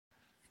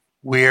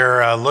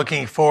We're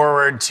looking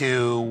forward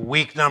to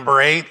week number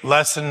 8,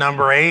 lesson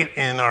number 8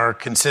 in our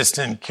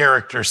consistent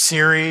character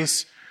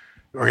series.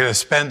 We're going to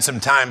spend some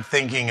time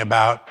thinking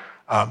about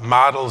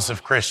models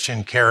of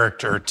Christian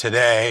character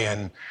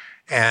today.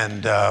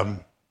 And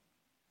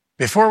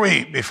before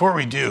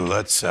we do,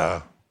 let's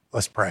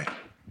pray.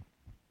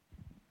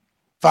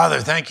 Father,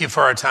 thank you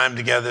for our time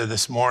together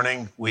this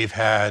morning. We've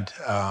had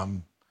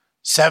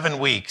 7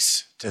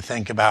 weeks to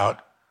think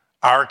about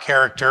our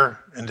character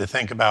and to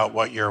think about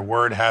what your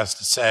word has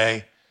to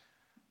say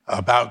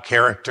about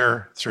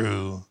character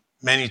through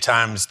many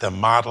times the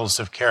models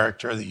of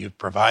character that you've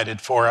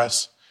provided for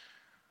us.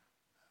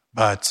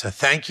 But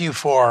thank you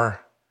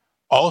for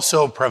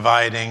also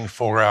providing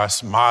for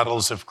us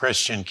models of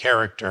Christian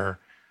character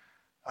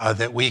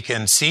that we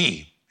can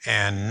see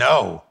and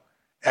know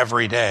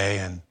every day.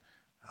 And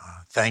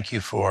thank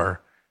you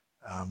for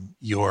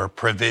your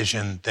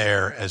provision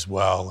there as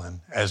well.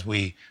 And as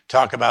we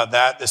talk about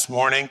that this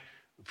morning,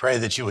 we pray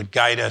that you would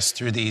guide us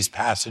through these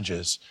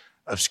passages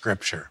of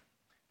Scripture.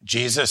 In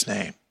Jesus'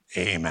 name,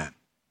 amen.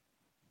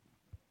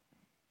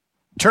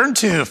 Turn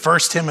to 1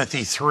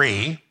 Timothy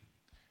 3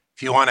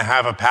 if you want to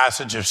have a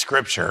passage of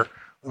Scripture.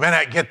 We may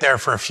not get there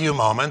for a few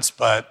moments,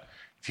 but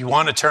if you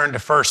want to turn to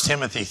 1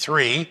 Timothy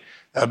 3,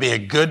 that would be a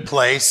good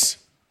place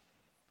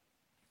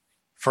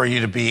for you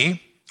to be.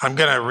 I'm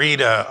going to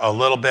read a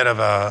little bit of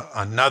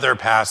another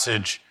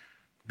passage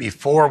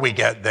before we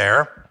get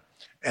there,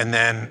 and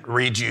then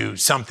read you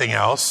something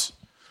else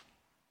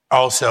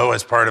also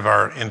as part of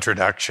our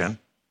introduction.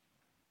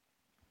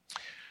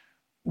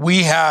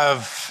 We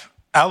have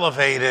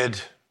elevated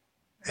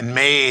and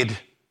made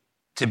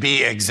to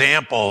be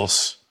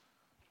examples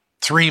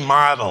 3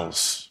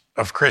 models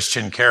of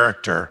Christian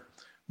character,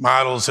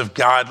 models of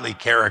godly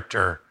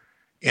character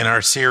in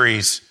our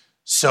series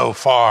so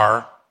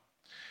far.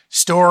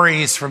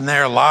 Stories from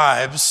their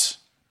lives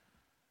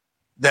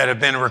that have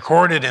been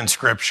recorded in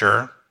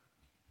Scripture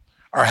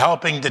are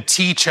helping to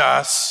teach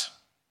us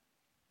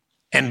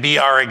and be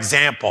our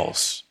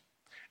examples.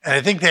 And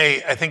I think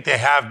they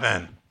have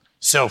been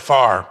so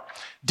far.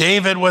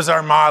 David was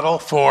our model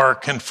for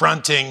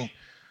confronting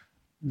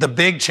the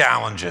big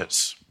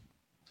challenges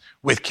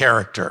with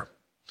character.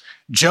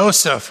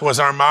 Joseph was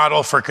our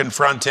model for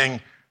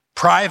confronting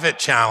private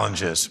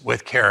challenges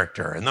with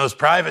character. And those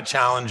private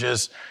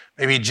challenges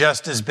may be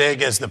just as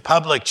big as the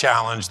public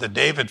challenge that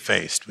David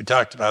faced. We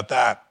talked about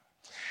that.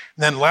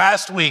 And then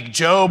last week,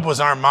 Job was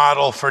our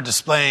model for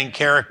displaying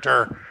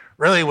character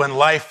really when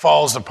life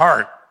falls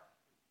apart.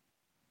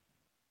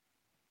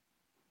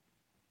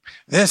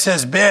 This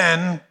has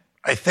been,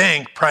 I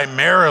think,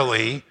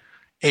 primarily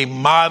a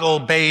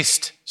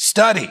model-based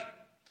study.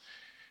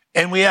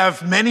 And we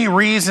have many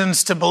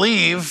reasons to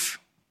believe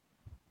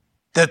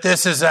that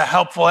this is a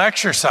helpful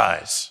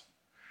exercise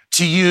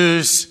to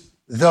use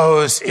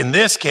those, in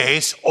this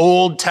case,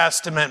 Old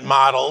Testament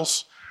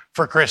models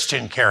for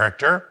Christian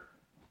character.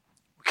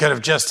 We could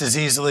have just as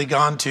easily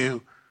gone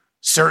to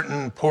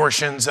certain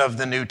portions of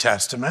the New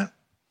Testament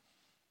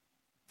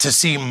to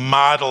see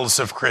models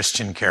of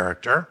Christian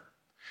character.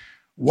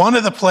 One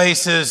of the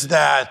places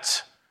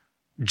that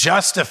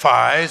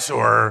justifies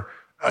or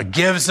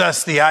gives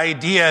us the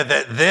idea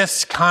that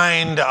this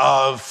kind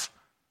of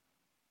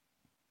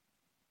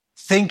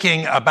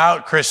thinking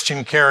about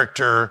Christian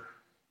character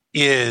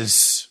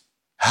is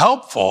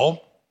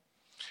helpful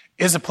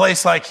is a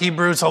place like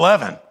Hebrews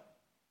 11.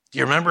 Do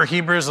you remember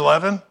Hebrews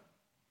 11?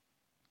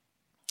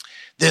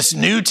 This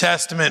New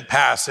Testament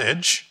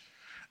passage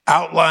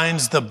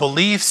outlines the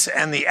beliefs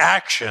and the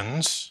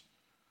actions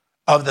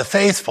of the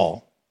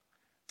faithful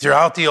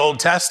throughout the Old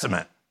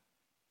Testament.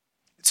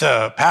 It's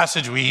a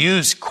passage we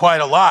use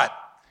quite a lot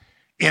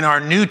in our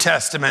New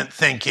Testament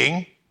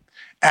thinking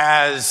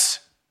as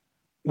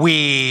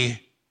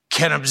we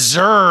can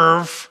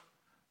observe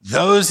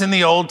those in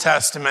the Old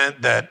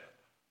Testament that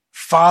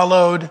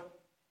followed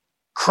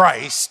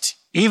Christ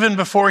even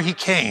before he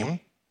came,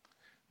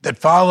 that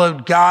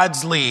followed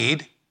God's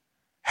lead,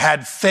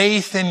 had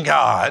faith in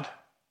God,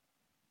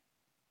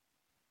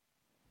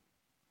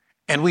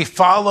 and we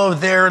follow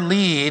their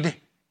lead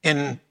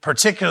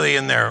particularly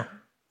in their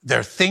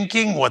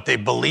thinking, what they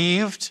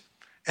believed,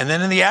 and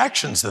then in the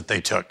actions that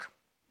they took.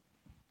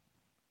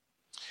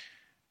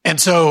 And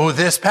so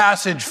this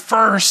passage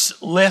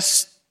first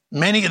lists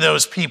many of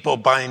those people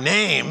by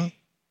name,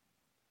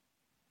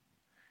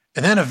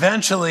 and then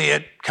eventually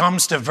it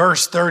comes to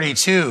verse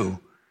 32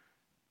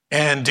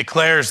 and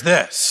declares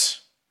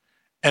this,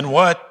 "And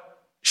what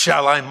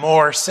shall I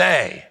more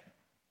say?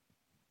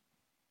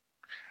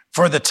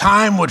 For the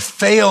time would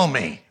fail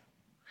me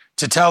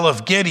to tell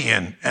of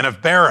Gideon and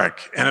of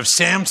Barak and of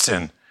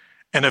Samson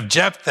and of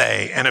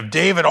Jephthah and of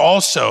David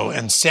also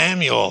and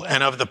Samuel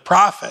and of the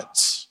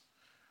prophets,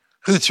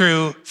 who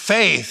through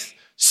faith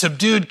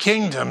subdued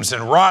kingdoms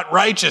and wrought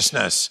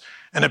righteousness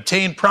and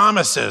obtained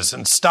promises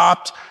and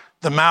stopped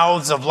the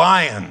mouths of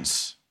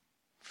lions."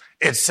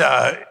 It's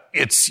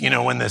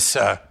when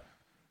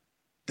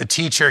the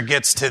teacher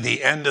gets to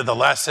the end of the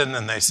lesson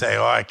and they say,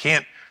 "Oh, I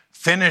can't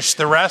finish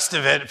the rest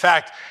of it. In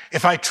fact,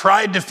 if I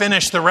tried to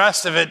finish the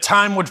rest of it,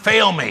 time would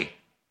fail me.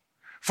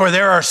 For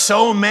there are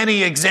so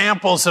many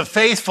examples of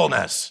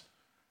faithfulness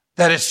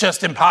that it's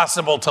just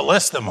impossible to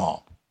list them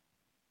all.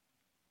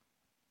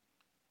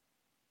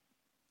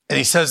 And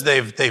he says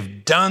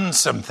they've done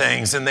some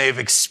things and they've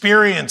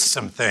experienced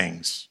some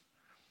things.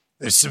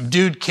 They've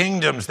subdued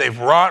kingdoms. They've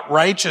wrought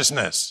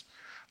righteousness,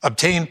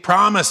 obtained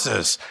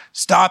promises,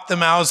 stopped the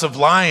mouths of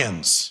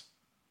lions.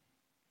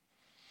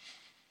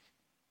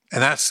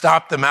 And that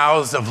stop the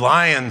mouths of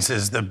lions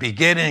is the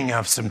beginning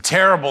of some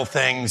terrible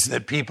things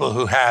that people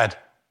who had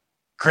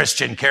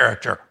Christian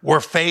character were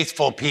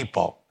faithful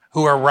people,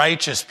 who are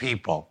righteous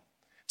people.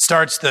 It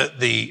starts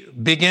the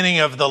beginning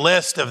of the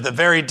list of the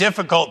very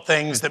difficult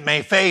things that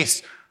may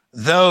face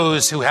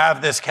those who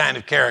have this kind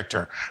of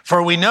character.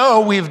 For we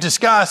know, we've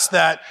discussed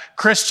that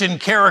Christian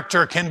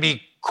character can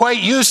be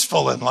quite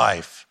useful in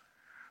life,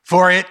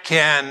 for it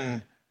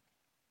can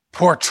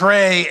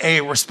portray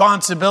a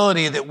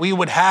responsibility that we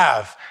would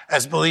have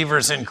as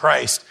believers in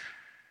Christ,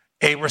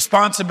 a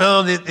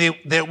responsibility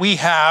that we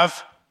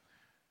have,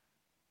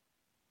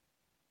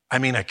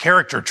 a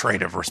character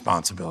trait of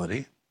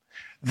responsibility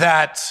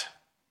that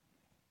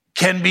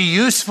can be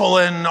useful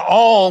in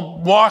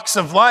all walks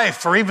of life.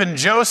 For even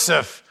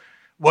Joseph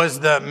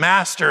was the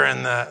master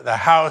in the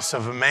house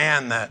of a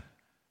man that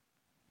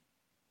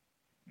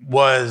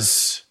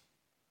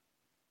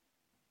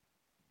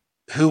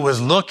who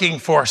was looking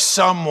for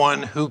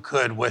someone who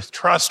could, with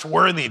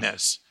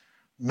trustworthiness,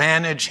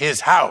 manage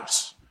his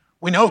house.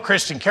 We know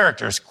Christian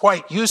character is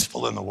quite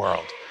useful in the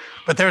world,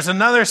 but there's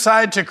another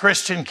side to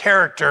Christian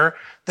character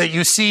that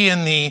you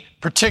see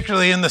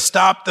particularly in the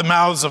stop the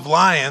mouths of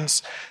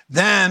lions.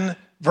 Then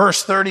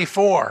verse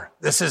 34,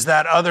 this is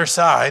that other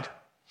side.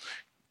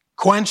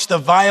 Quench the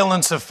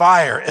violence of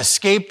fire,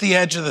 escape the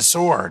edge of the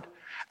sword.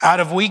 Out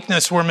of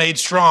weakness were made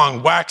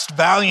strong, waxed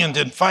valiant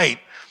in fight,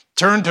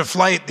 turned to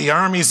flight the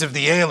armies of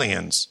the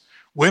aliens.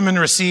 Women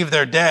received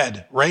their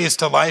dead, raised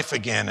to life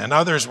again, and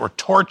others were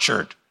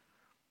tortured,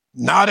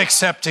 not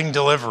accepting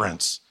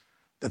deliverance,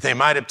 that they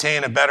might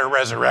obtain a better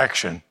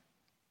resurrection.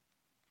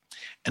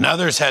 And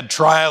others had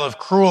trial of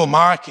cruel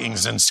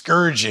mockings and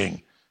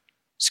scourgings,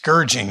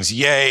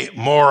 yea,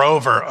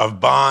 moreover, of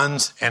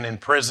bonds and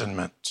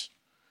imprisonment.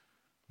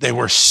 They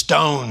were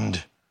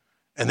stoned,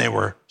 and they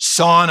were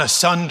sawn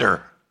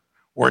asunder,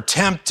 were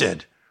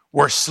tempted,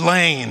 were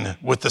slain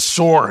with the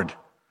sword.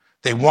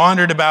 They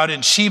wandered about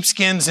in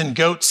sheepskins and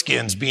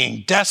goatskins,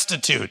 being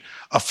destitute,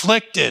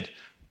 afflicted,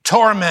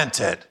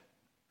 tormented.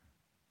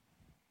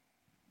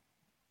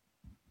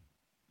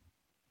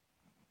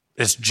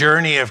 This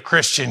journey of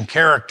Christian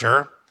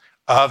character,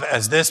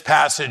 as this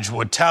passage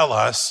would tell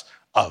us,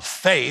 of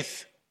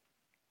faith.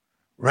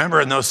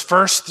 Remember, in those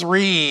first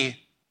 3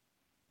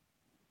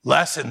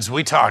 lessons,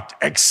 we talked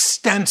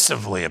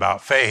extensively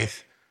about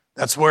faith.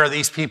 That's where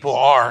these people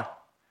are.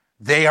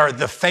 They are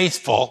the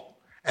faithful,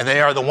 and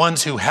they are the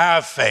ones who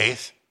have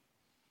faith.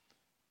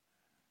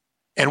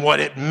 And what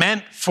it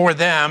meant for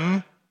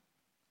them,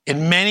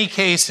 in many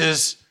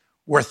cases,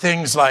 were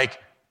things like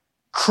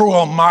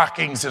cruel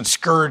mockings and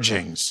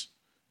scourgings,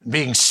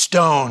 being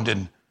stoned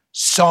and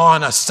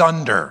sawn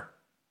asunder,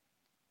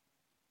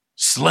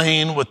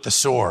 slain with the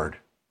sword,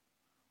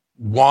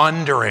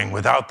 wandering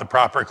without the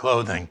proper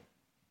clothing.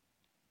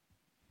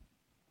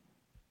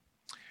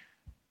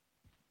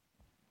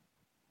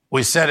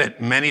 We said it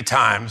many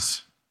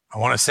times. I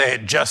want to say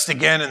it just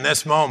again in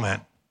this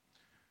moment.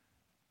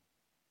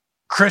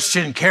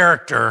 Christian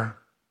character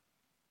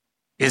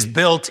is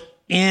built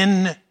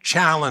in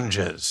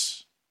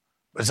challenges,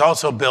 but it's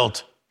also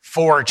built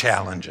for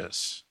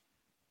challenges.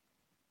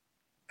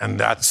 And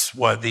that's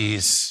what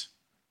these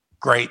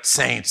great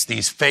saints,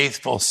 these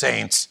faithful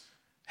saints,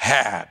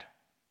 had.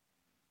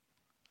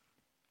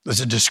 There's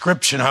a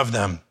description of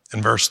them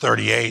in verse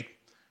 38,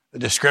 the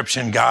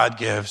description God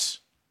gives.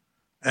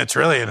 And it's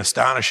really an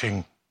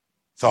astonishing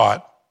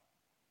thought.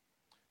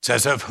 It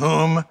says, of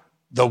whom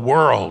the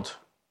world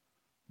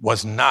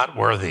was not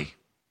worthy.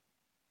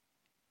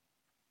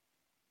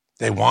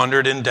 They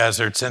wandered in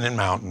deserts and in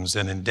mountains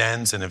and in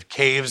dens and in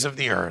caves of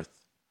the earth.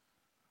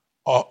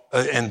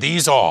 And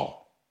these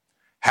all,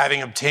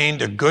 having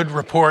obtained a good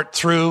report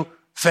through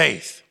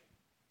faith,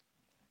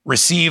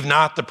 receive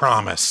not the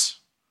promise.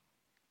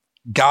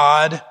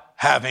 God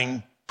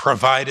having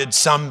provided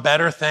some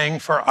better thing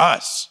for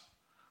us,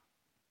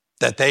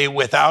 that they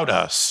without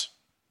us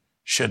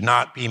should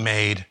not be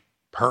made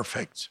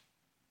perfect.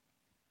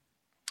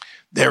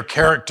 Their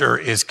character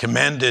is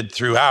commended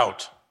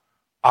throughout,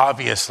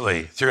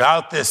 obviously.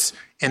 Throughout this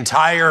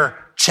entire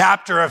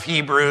chapter of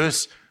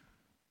Hebrews,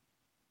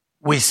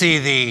 we see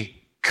the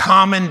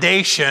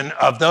commendation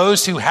of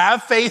those who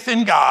have faith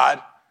in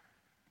God,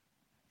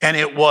 and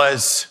it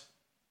was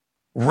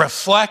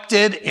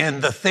reflected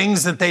in the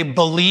things that they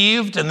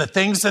believed and the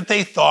things that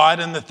they thought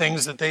and the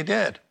things that they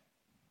did.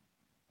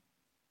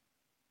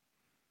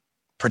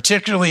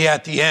 Particularly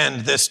at the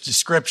end, this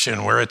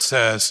description where it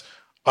says,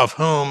 of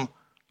whom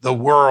the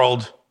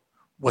world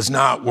was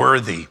not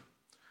worthy.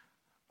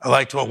 I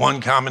liked what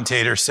one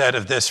commentator said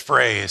of this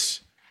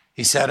phrase.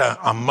 He said,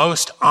 a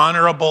most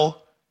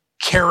honorable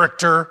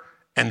character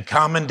and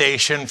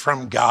commendation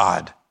from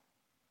God,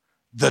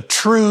 the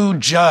true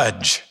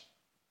judge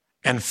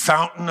and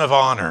fountain of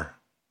honor,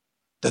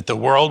 that the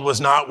world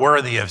was not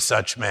worthy of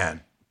such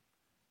men.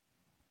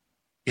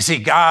 You see,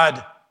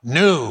 God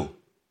knew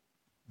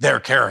their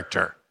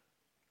character.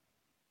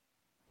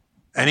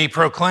 And he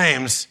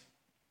proclaims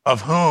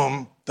of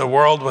whom the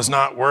world was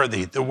not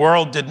worthy. The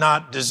world did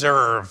not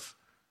deserve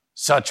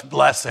such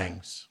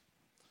blessings.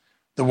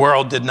 The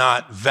world did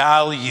not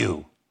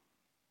value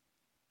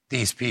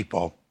these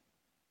people.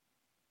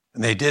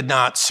 And they did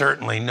not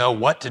certainly know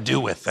what to do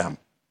with them.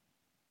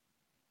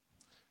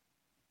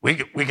 We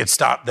could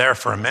stop there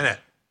for a minute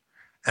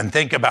and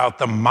think about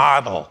the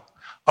model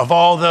of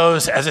all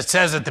those, as it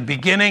says at the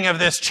beginning of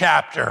this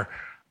chapter,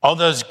 all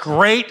those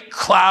great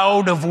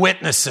cloud of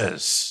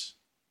witnesses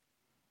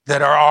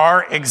that are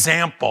our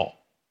example.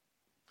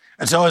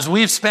 And so as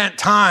we've spent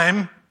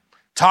time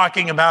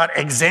talking about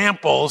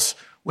examples,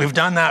 we've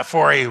done that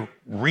for a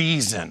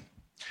reason.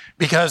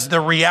 Because the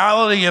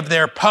reality of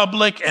their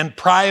public and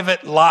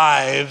private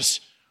lives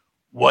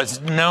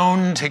was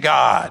known to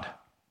God.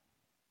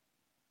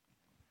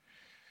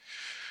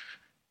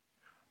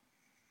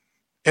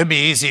 It'd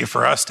be easy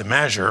for us to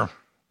measure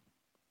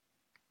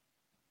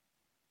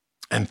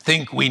and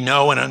think we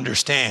know and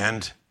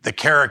understand the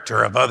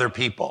character of other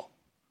people.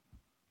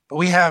 But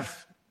we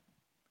have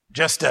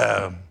just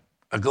a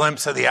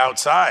glimpse of the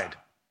outside.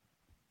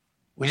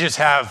 We just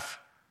have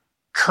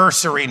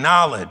cursory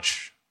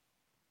knowledge.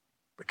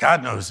 But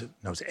God knows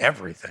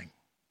everything.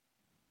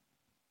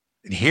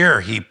 And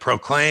here he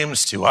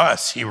proclaims to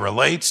us, he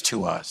relates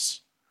to us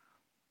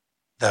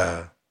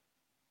the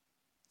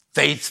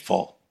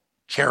faithful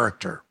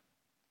character.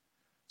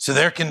 So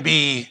there can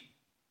be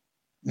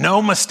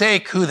no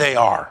mistake who they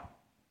are.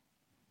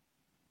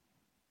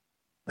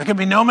 There can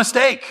be no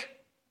mistake.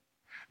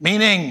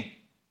 Meaning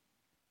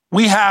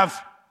we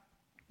have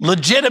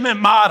legitimate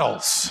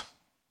models,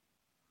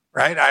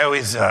 right? I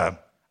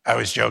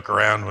always joke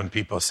around when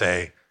people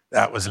say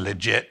that was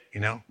legit,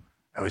 I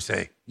always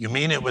say, you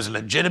mean it was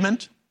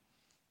legitimate?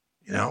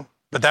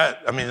 But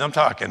I'm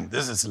talking,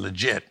 this is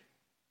legit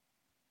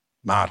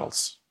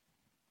models.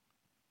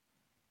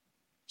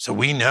 So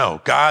we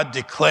know God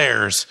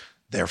declares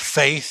their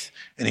faith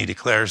and he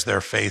declares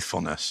their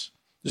faithfulness.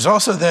 There's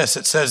also this,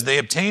 it says they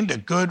obtained a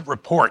good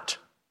report.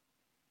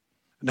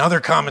 Another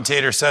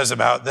commentator says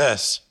about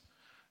this,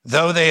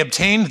 though they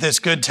obtained this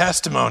good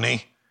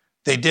testimony,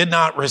 they did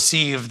not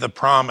receive the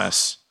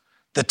promise,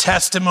 the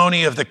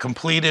testimony of the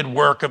completed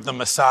work of the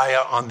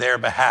Messiah on their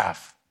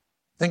behalf.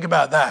 Think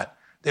about that.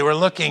 They were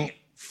looking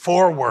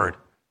forward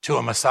to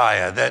a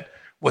Messiah that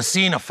was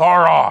seen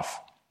afar off.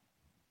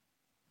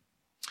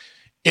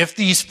 If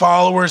these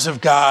followers of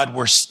God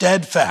were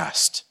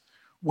steadfast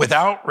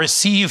without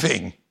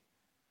receiving,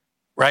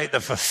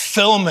 the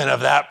fulfillment of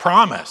that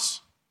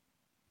promise,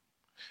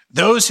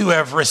 those who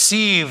have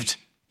received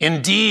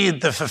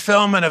indeed the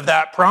fulfillment of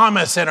that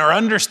promise and are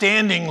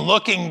understanding,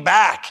 looking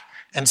back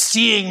and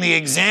seeing the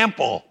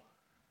example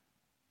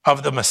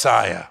of the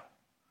Messiah,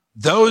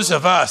 those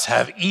of us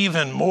have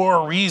even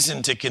more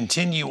reason to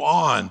continue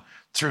on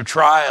through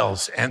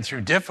trials and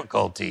through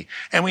difficulty.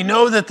 And we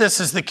know that this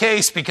is the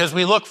case because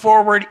we look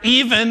forward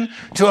even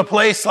to a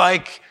place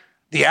like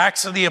the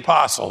Acts of the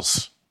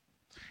Apostles.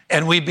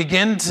 And we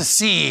begin to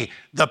see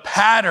the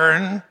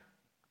pattern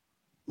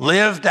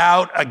lived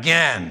out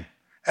again.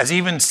 As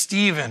even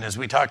Stephen, as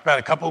we talked about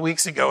a couple of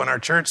weeks ago in our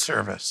church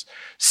service,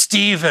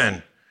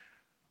 Stephen,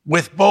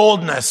 with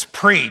boldness,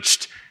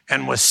 preached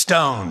and was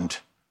stoned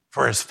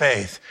for his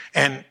faith.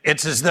 And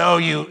it's as though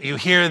you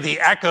hear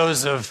the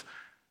echoes of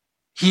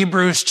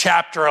Hebrews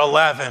chapter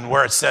 11,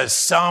 where it says,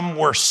 some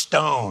were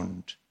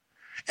stoned.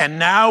 And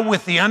now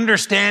with the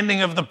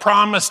understanding of the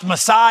promised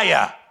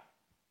Messiah,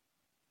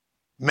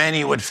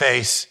 many would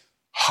face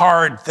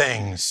hard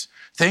things,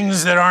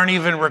 things that aren't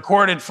even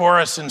recorded for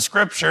us in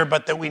Scripture,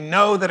 but that we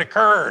know that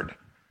occurred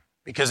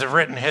because of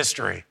written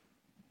history.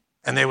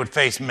 And they would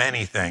face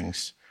many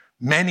things,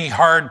 many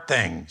hard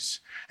things,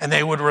 and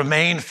they would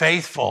remain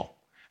faithful.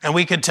 And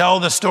we could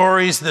tell the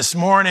stories this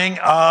morning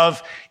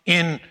of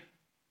in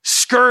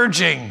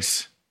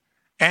scourgings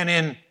and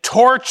in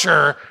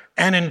torture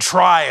and in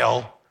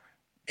trial,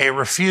 a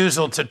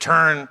refusal to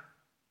turn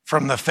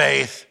from the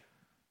faith,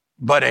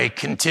 but a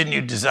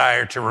continued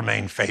desire to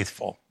remain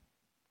faithful.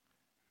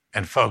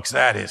 And folks,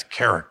 that is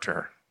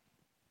character.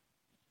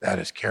 That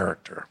is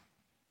character.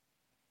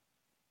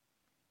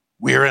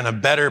 We are in a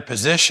better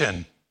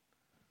position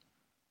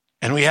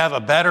and we have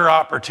a better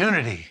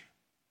opportunity.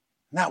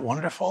 Isn't that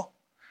wonderful?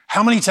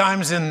 How many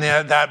times in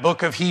that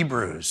book of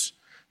Hebrews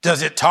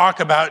does it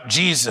talk about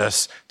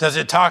Jesus? Does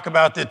it talk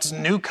about this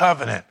new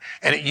covenant?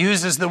 And it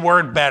uses the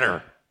word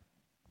better.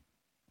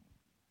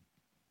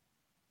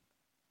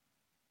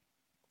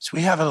 So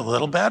we have it a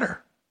little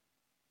better.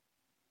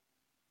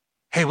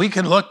 Hey, we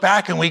can look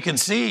back and we can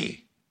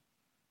see.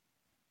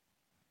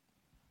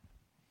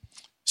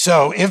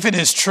 So if it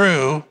is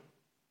true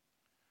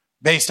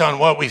based on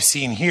what we've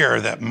seen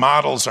here, that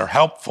models are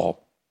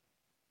helpful.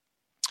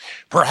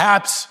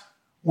 Perhaps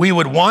we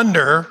would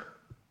wonder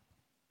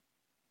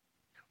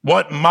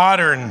what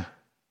modern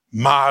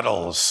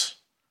models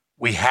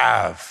we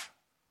have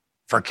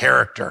for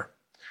character.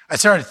 I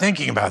started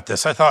thinking about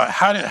this. I thought,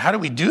 how do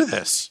we do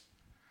this?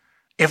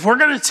 If we're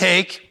going to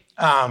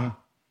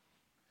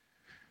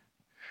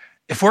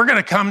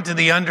come to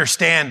the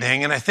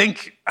understanding, and I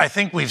think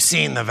we've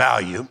seen the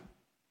value,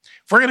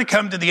 if we're going to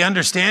come to the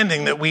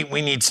understanding that we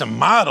need some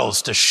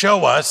models to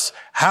show us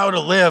how to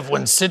live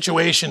when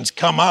situations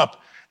come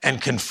up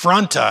and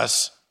confront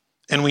us,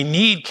 and we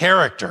need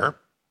character,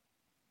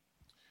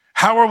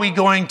 how are we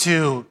going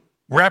to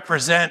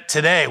represent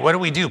today? What do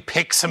we do?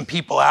 Pick some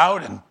people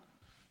out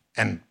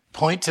and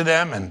point to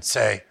them and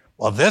say,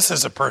 well, this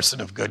is a person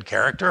of good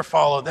character,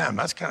 follow them.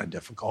 That's kind of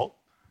difficult.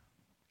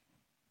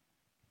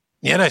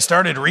 Yet I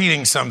started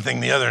reading something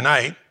the other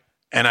night,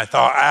 and I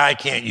thought, I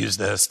can't use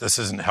this. This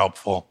isn't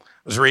helpful. I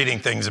was reading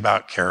things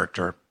about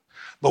character.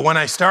 But when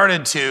I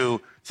started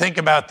to think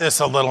about this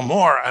a little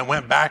more, I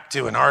went back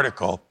to an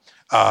article.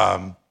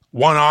 One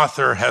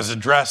author has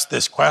addressed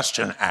this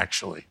question,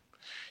 actually.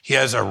 He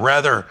has a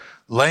rather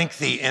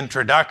lengthy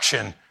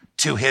introduction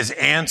to his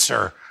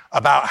answer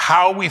about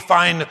how we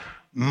find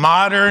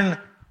modern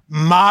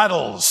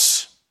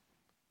models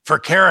for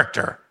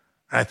character.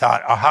 And I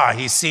thought, aha,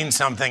 he's seen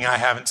something I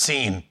haven't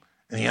seen,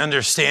 and he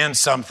understands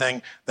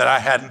something that I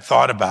hadn't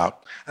thought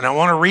about. And I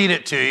want to read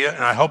it to you,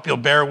 and I hope you'll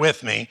bear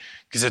with me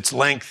because it's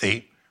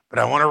lengthy, but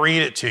I want to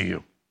read it to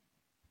you.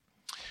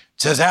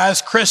 It says,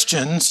 as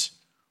Christians,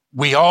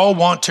 we all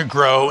want to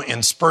grow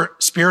in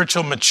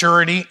spiritual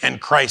maturity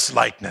and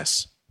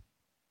Christ-likeness.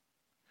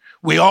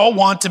 We all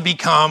want to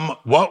become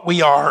what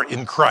we are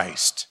in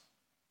Christ.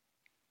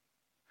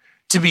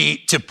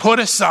 To put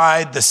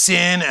aside the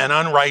sin and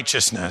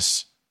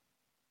unrighteousness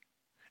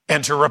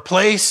and to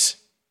replace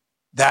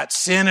that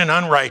sin and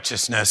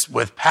unrighteousness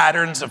with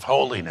patterns of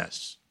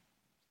holiness.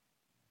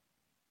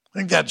 I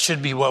think that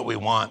should be what we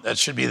want. That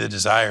should be the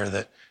desire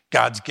that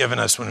God's given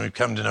us when we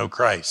come to know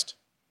Christ.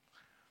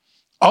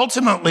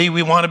 Ultimately,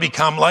 we want to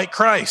become like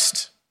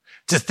Christ,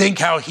 to think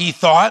how he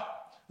thought,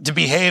 to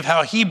behave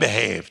how he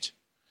behaved.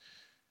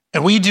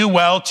 And we do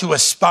well to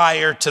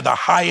aspire to the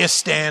highest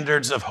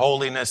standards of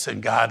holiness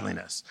and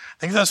godliness. I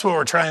think that's what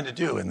we're trying to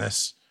do in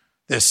this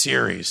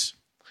series.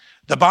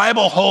 The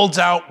Bible holds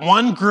out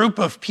one group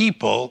of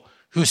people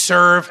who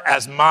serve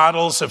as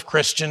models of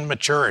Christian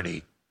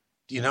maturity.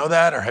 Do you know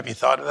that, or have you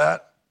thought of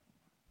that?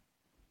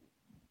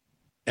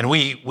 And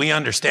we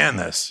understand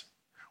this.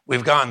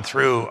 We've gone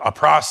through a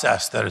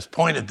process that has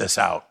pointed this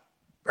out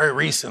very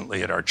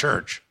recently at our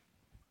church.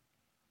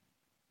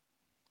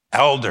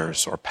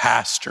 Elders or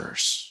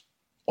pastors,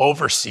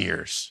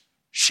 overseers,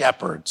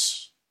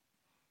 shepherds.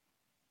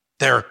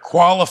 They're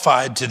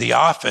qualified to the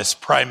office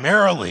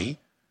primarily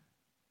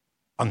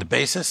on the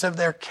basis of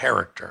their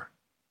character.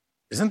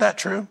 Isn't that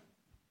true?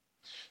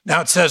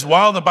 Now it says,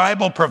 while the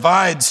Bible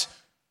provides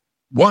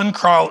one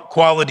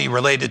quality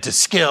related to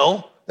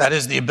skill, that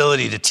is the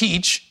ability to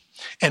teach,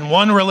 and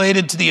one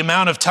related to the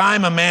amount of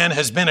time a man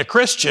has been a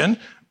Christian,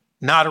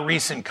 not a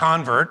recent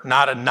convert,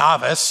 not a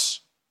novice,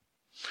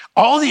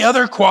 all the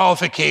other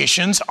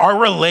qualifications are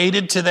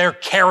related to their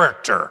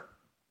character.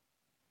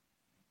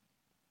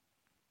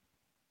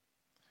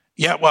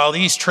 Yet while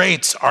these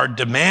traits are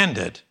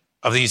demanded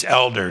of these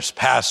elders,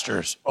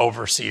 pastors,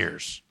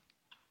 overseers,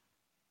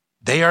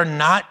 they are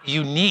not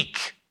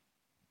unique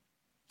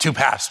to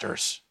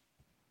pastors.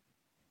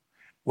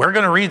 We're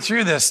going to read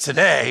through this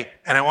today,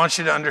 and I want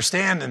you to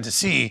understand and to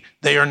see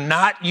they are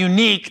not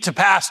unique to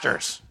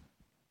pastors.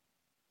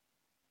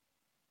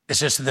 It's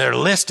just that they're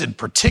listed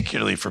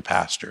particularly for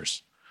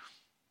pastors.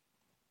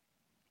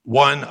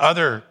 One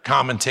other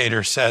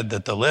commentator said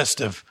that the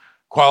list of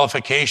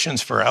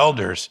qualifications for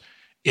elders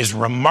is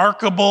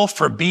remarkable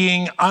for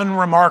being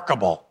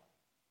unremarkable.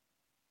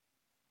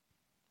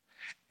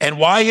 And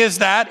why is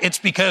that? It's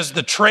because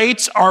the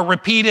traits are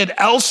repeated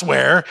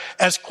elsewhere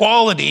as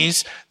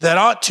qualities that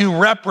ought to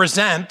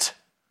represent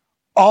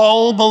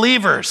all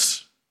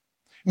believers.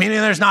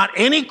 Meaning there's not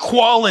any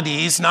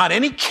qualities, not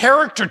any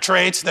character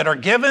traits that are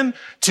given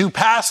to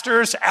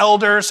pastors,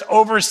 elders,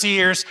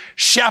 overseers,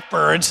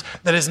 shepherds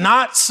that is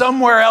not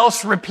somewhere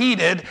else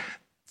repeated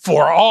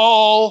for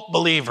all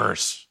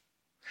believers.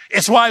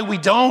 It's why we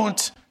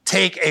don't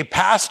take a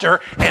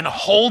pastor and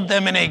hold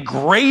them in a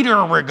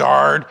greater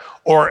regard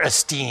or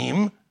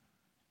esteem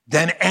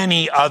than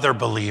any other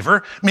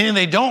believer, meaning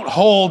they don't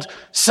hold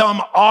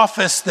some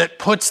office that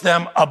puts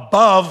them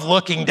above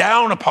looking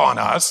down upon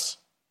us.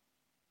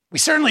 We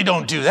certainly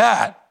don't do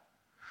that.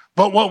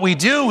 But what we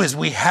do is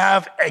we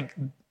have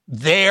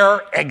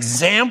their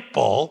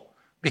example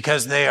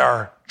because they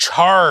are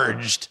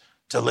charged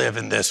to live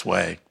in this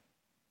way.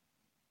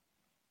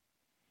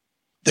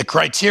 The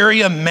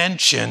criteria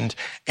mentioned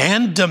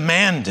and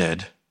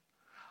demanded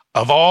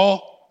of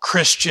all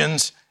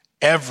Christians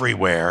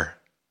everywhere,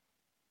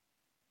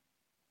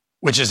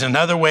 which is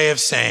another way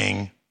of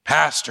saying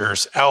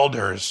pastors,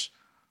 elders,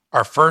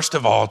 are first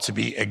of all to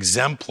be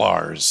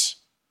exemplars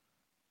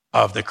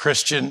of the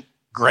Christian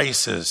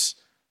graces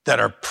that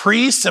are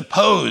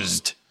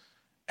presupposed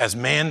as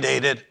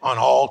mandated on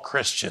all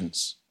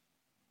Christians.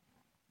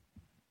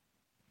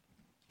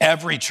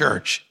 Every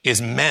church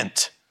is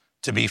meant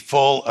to be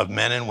full of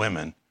men and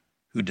women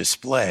who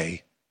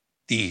display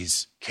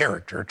these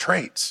character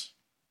traits.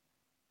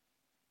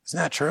 Isn't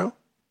that true?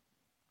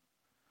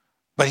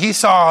 But he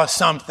saw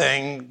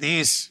something,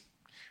 these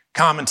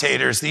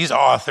commentators, these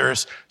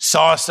authors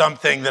saw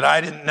something that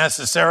I didn't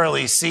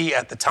necessarily see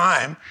at the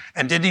time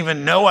and didn't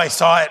even know I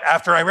saw it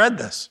after I read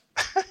this.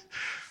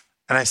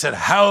 And I said,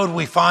 how do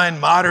we find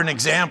modern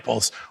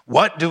examples?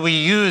 What do we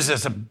use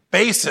as a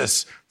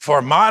basis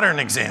for modern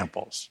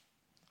examples?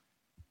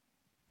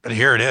 But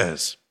here it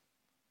is.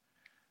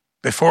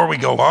 Before we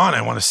go on,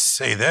 I want to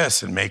say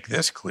this and make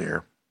this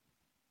clear.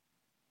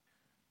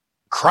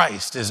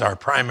 Christ is our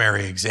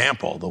primary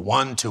example, the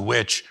one to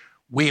which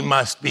we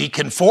must be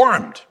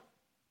conformed.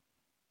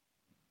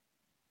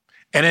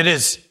 And it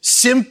is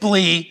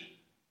simply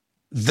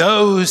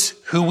those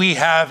who we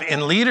have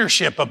in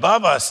leadership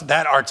above us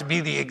that are to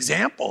be the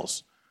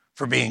examples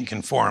for being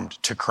conformed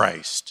to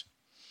Christ.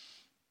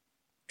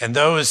 And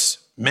those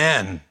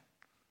men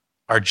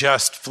are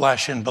just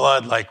flesh and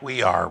blood like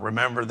we are.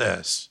 Remember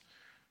this.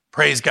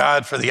 Praise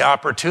God for the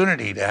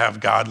opportunity to have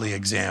godly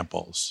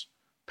examples,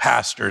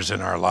 pastors in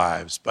our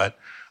lives. But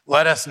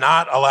let us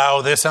not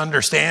allow this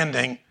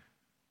understanding,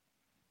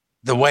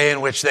 the way in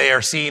which they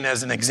are seen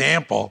as an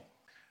example,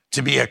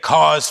 to be a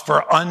cause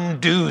for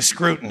undue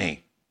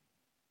scrutiny.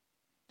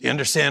 Do you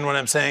understand what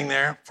I'm saying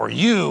there? For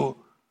you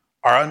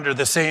are under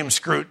the same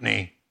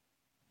scrutiny,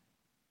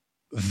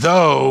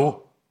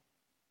 though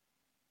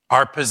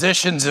our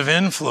positions of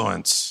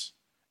influence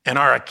and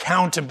our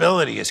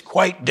accountability is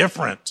quite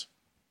different.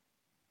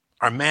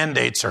 Our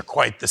mandates are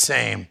quite the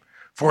same.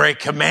 For a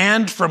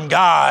command from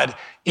God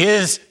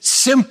is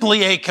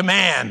simply a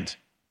command.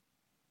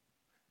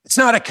 It's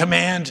not a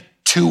command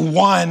to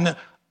one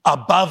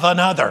above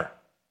another.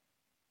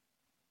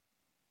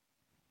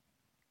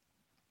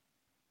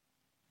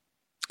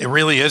 It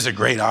really is a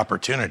great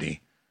opportunity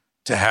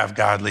to have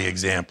godly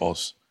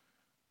examples.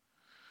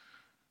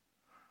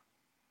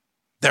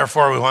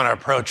 Therefore, we want to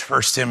approach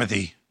 1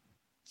 Timothy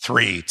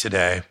 3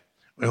 today.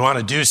 We want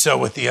to do so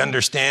with the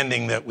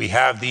understanding that we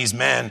have these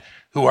men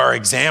who are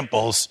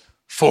examples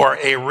for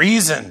a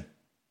reason.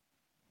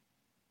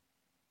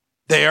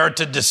 They are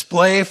to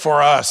display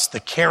for us the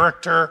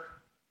character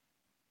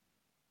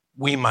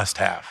we must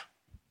have.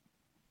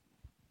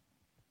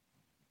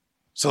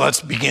 So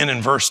let's begin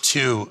in verse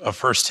 2 of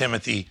 1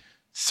 Timothy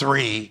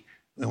 3.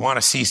 We want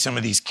to see some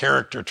of these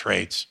character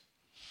traits.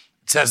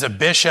 It says, a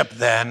bishop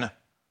then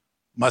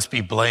must be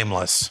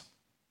blameless,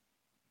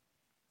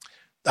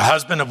 the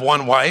husband of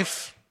one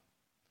wife,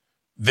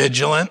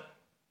 vigilant,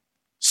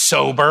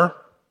 sober,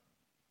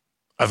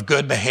 of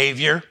good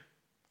behavior,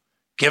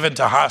 given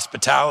to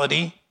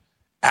hospitality,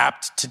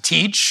 apt to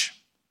teach,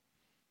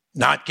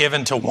 not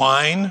given to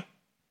wine,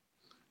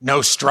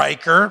 no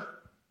striker,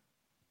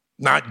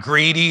 not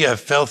greedy of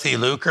filthy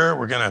lucre.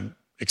 We're going to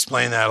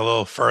explain that a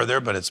little further,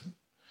 but it's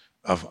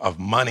of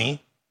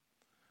money.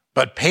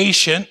 But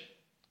patient,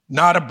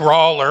 not a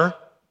brawler,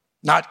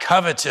 not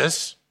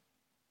covetous,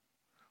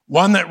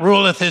 one that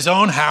ruleth his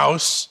own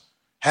house,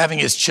 having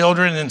his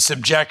children in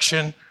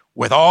subjection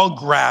with all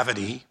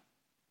gravity.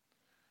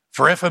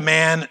 For if a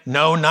man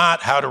know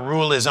not how to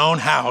rule his own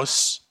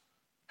house,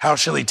 how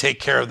shall he take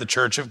care of the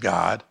church of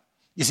God?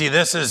 You see,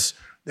 there's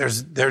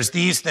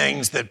these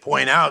things that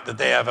point out that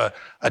they have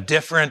a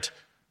different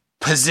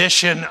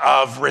position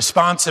of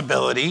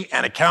responsibility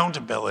and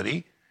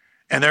accountability,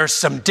 and there's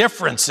some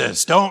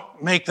differences.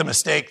 Don't make the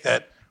mistake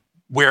that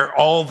we're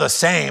all the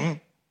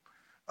same.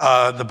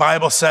 The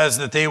Bible says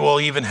that they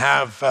will even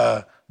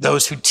have,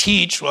 those who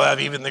teach will have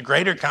even the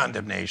greater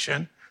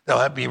condemnation. They'll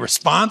have to be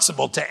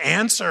responsible to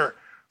answer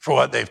for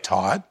what they've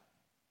taught.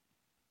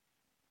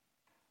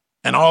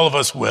 And all of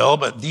us will,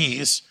 but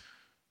these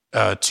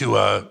to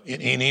an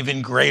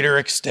even greater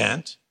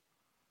extent.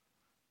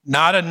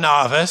 Not a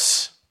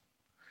novice,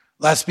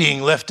 lest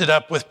being lifted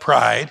up with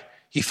pride,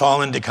 he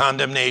fall into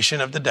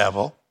condemnation of the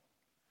devil.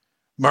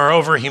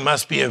 Moreover, he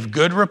must be of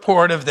good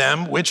report of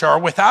them which are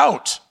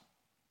without,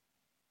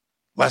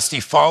 lest he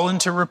fall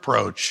into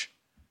reproach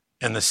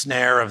and the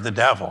snare of the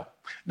devil.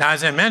 Now,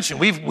 as I mentioned,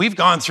 we've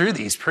gone through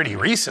these pretty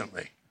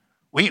recently.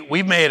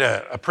 We've made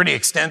a pretty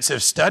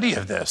extensive study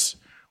of this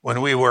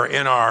when we were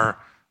in a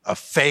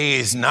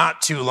phase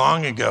not too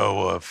long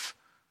ago of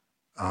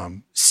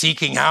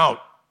seeking out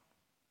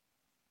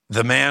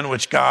the man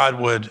which God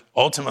would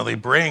ultimately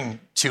bring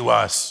to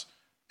us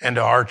and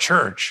to our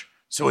church.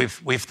 So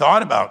we've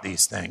thought about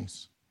these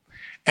things,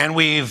 and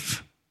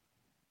we've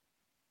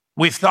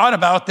thought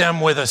about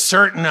them with a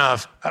certain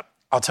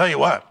I'll tell you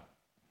what,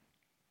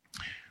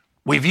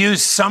 we've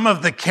used some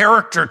of the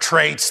character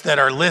traits that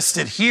are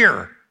listed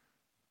here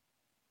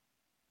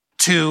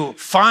to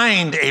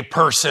find a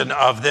person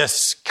of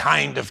this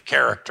kind of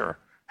character,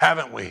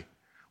 haven't we?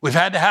 We've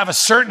had to have a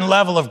certain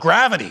level of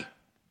gravity.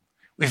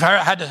 We've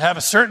had to have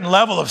a certain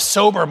level of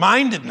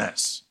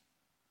sober-mindedness.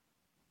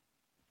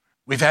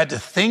 we've had to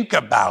think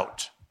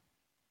about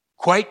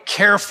quite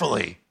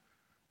carefully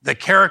the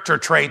character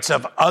traits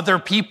of other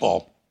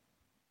people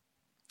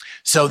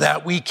so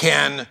that we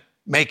can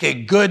make a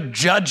good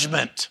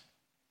judgment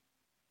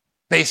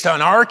based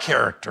on our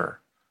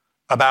character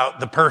about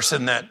the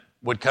person that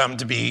would come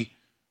to be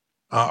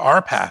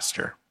our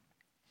pastor.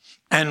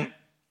 And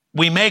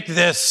we make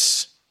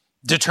this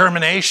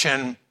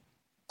determination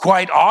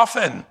quite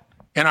often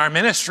in our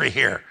ministry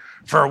here,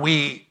 for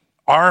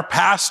our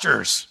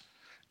pastors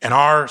and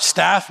our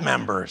staff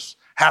members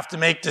have to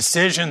make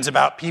decisions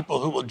about people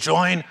who will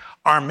join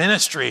our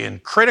ministry in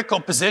critical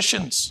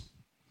positions.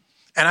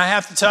 And I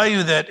have to tell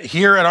you that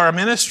here at our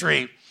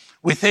ministry,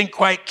 we think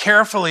quite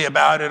carefully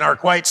about and are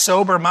quite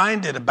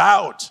sober-minded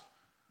about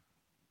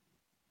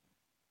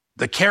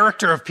the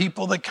character of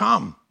people that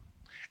come.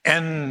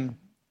 And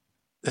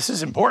this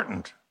is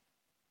important.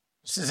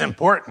 This is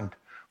important,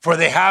 for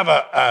they have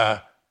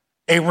a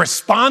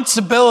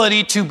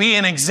responsibility to be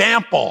an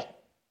example.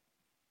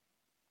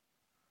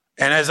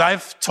 And as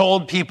I've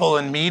told people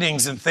in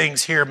meetings and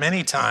things here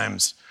many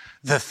times,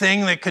 the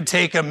thing that could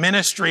take a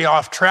ministry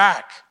off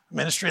track, a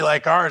ministry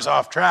like ours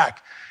off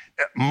track,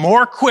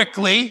 more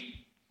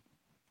quickly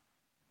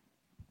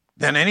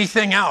than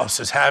anything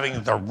else is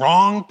having the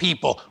wrong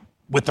people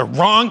with the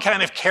wrong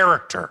kind of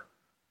character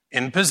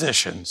in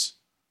positions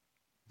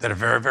that are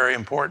very, very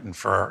important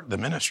for the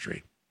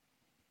ministry.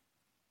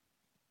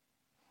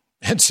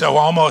 And so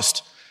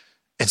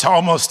it's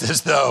almost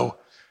as though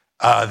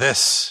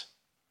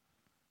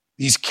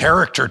these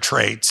character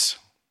traits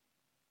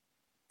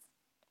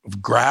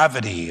of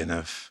gravity and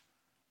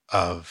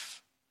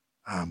of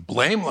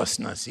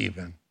blamelessness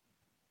even,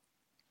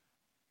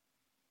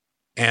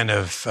 and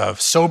of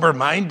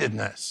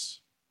sober-mindedness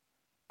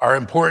are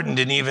important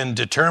in even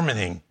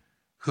determining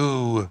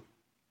who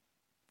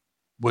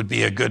would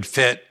be a good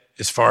fit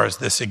as far as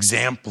this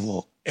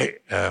exemplar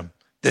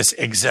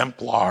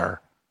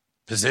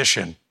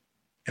position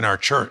in our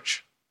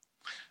church.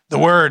 The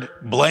word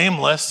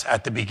blameless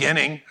at the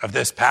beginning of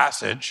this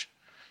passage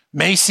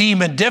may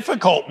seem a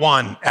difficult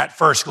one at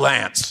first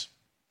glance,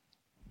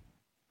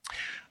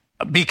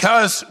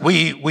 because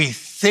we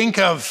think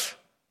of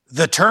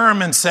the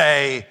term and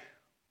say,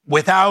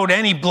 without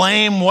any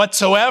blame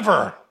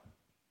whatsoever.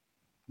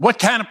 What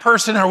kind of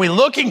person are we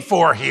looking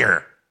for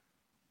here?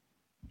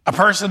 A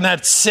person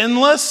that's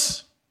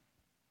sinless?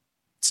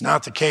 It's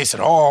not the case at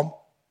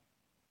all.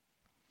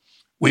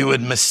 We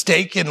would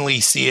mistakenly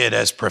see it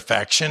as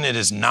perfection. It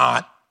is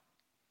not.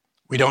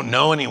 We don't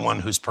know anyone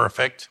who's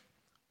perfect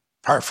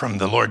apart from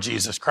the Lord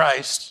Jesus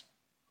Christ.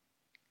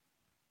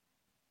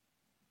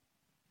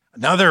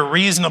 Another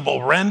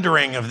reasonable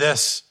rendering of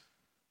this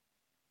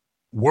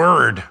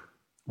word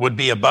would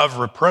be above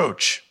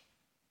reproach.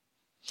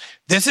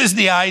 This is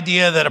the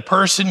idea that a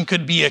person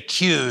could be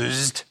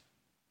accused,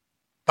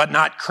 but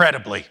not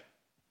credibly.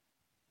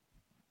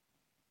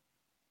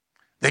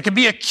 They could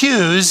be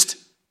accused,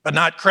 but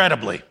not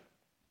credibly.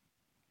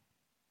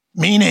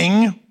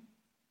 Meaning,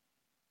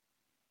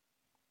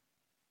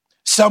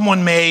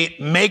 someone may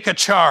make a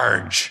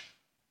charge,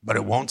 but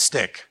it won't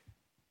stick.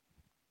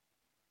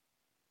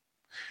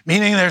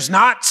 Meaning there's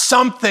not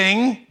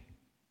something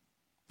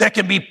that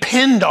can be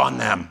pinned on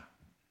them.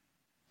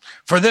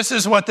 For this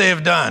is what they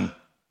have done.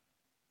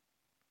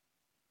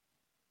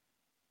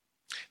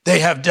 They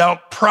have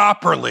dealt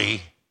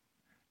properly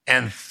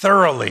and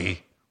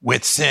thoroughly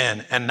with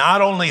sin. And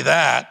not only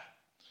that,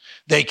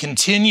 they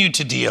continue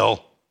to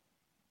deal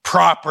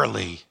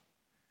properly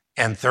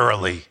and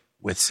thoroughly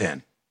with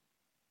sin.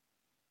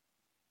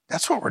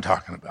 That's what we're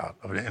talking about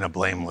in a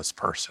blameless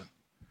person.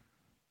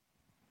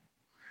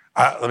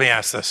 Let me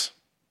ask this.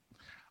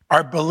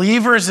 Are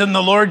believers in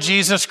the Lord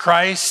Jesus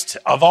Christ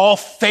of all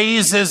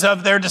phases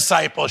of their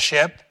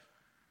discipleship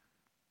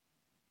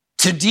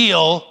to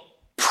deal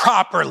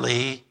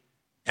properly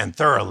and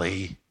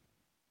thoroughly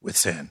with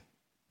sin?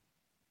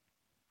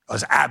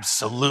 There's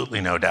absolutely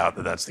no doubt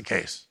that that's the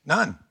case.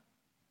 None.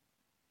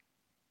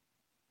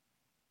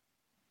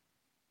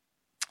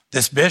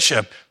 This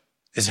bishop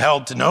is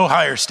held to no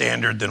higher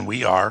standard than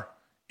we are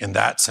in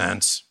that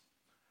sense.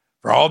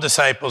 For all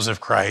disciples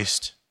of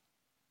Christ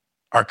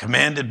are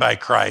commanded by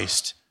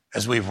Christ,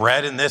 as we've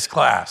read in this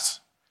class,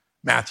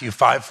 Matthew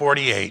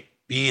 5:48,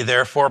 be ye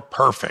therefore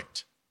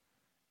perfect,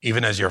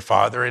 even as your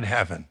Father in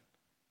heaven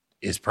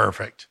is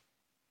perfect.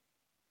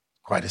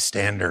 Quite a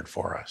standard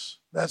for us.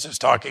 That's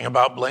just talking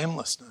about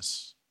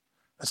blamelessness.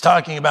 That's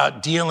talking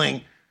about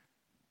dealing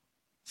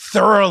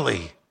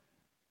thoroughly,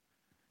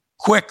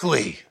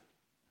 quickly,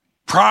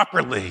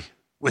 properly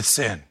with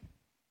sin.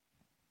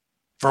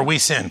 For we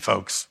sin,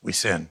 folks, we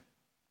sin.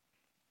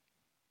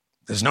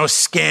 There's no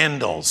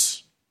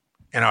scandals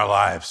in our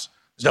lives.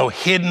 There's no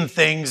hidden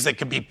things that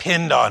could be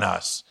pinned on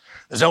us.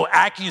 There's no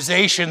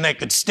accusation that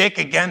could stick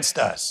against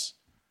us.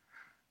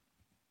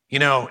 You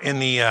know,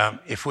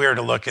 if we were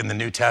to look in the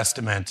New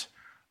Testament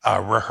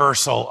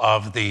rehearsal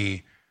of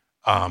the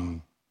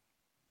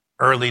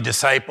early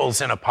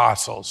disciples and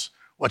apostles,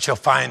 what you'll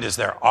find is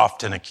they're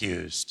often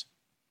accused.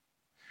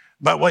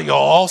 But what you'll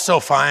also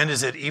find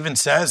is it even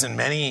says in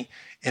many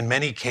in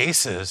many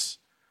cases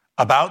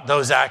about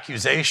those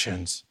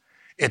accusations,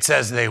 it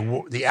says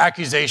the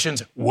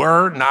accusations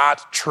were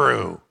not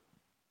true.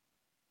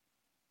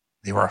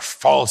 They were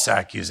false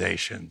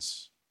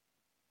accusations.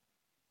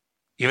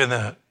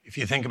 If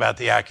you think about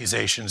the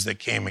accusations that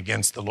came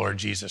against the Lord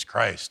Jesus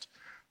Christ,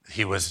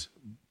 he was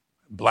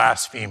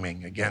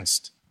blaspheming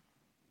against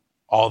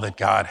all that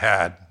God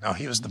had. No,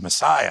 he was the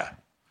Messiah.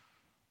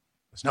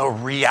 There's no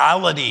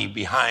reality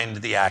behind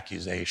the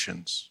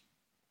accusations.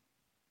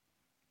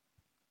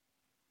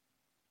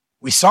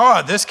 We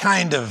saw this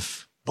kind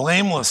of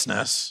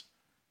blamelessness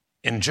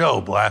in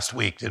Job last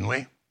week, didn't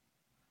we?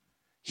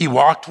 He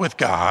walked with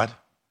God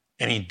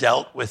and he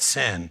dealt with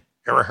sin.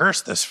 It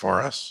rehearsed this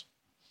for us.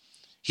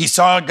 He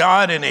saw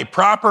God in a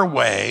proper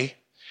way,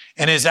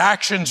 and his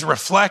actions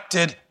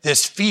reflected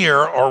this fear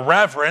or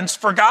reverence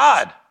for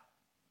God.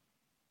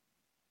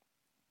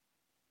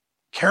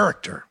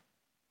 Character.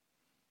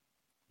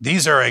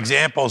 These are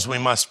examples we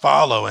must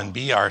follow and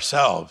be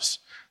ourselves.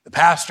 The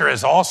pastor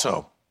is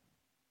also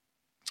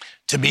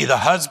to be the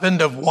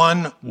husband of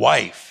one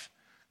wife.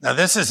 Now,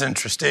 this is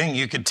interesting.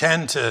 You could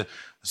tend to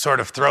sort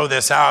of throw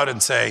this out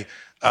and say,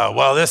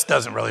 well, this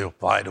doesn't really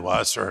apply to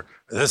us, or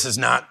this is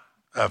not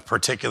a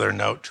particular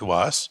note to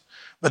us.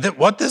 But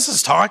what this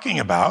is talking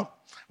about,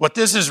 what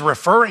this is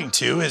referring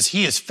to is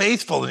he is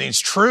faithful and he's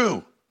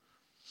true.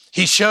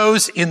 He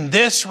shows in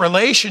this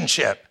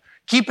relationship.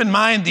 Keep in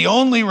mind, the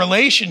only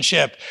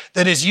relationship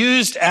that is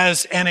used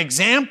as an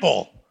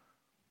example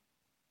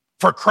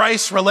for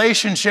Christ's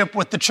relationship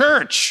with the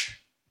church.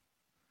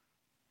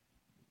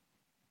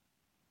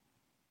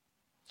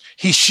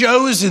 He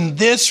shows in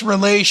this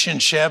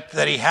relationship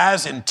that he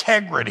has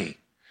integrity,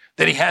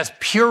 that he has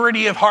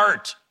purity of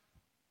heart.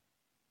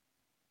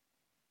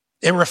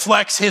 It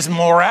reflects his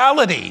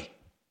morality.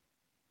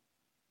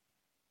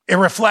 It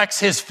reflects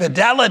his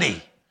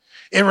fidelity.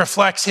 It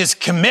reflects his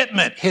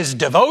commitment, his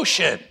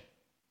devotion.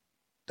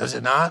 Does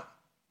it not?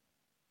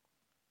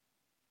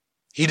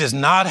 He does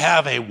not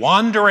have a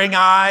wandering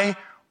eye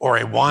or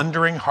a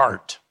wandering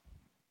heart.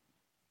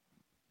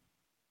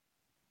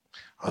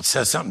 Well, it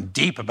says something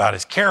deep about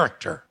his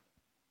character.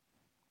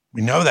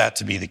 We know that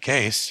to be the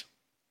case.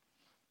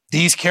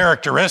 These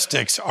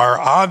characteristics are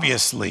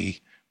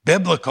obviously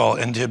biblical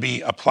and to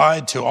be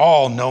applied to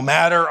all, no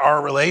matter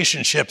our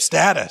relationship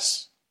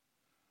status.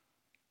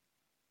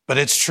 But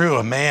it's true,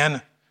 a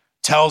man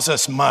tells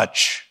us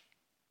much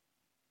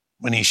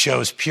when he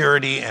shows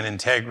purity and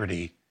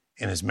integrity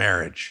in his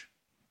marriage.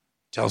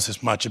 Tells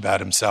us much about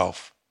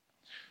himself.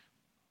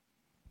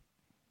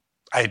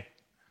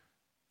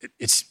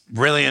 It's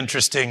really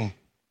interesting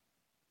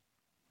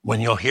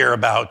when you'll hear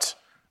about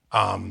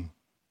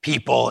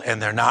people and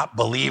they're not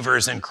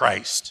believers in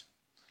Christ.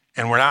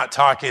 And we're not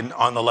talking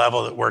on the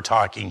level that we're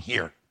talking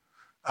here,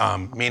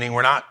 meaning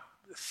we're not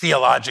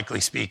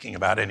theologically speaking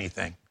about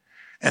anything.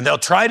 And they'll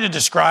try to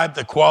describe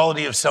the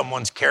quality of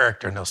someone's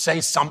character, and they'll say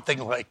something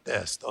like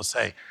this. They'll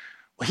say,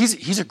 well,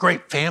 he's a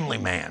great family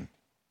man.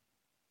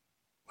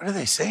 What are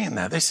they saying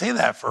that? They say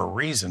that for a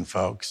reason,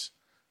 folks,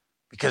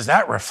 because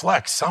that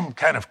reflects some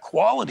kind of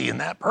quality in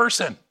that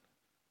person,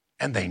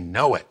 and they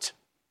know it.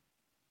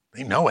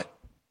 They know it.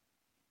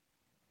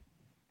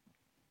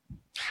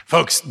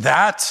 Folks,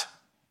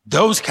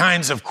 those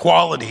kinds of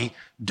quality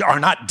are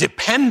not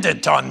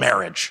dependent on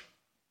marriage.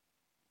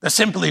 There's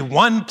simply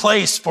one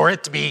place for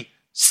it to be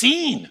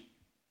seen.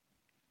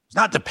 It's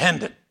not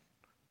dependent.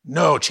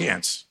 No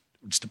chance.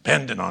 It's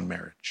dependent on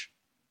marriage.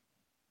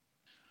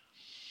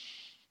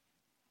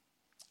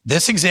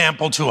 This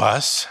example to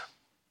us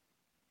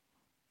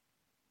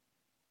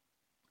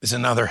is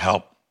another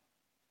help.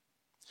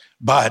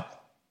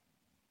 But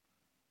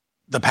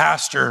the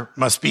pastor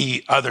must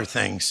be other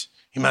things.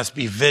 He must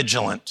be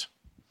vigilant,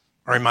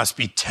 or he must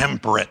be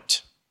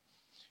temperate.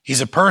 He's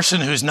a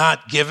person who's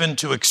not given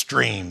to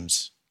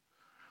extremes,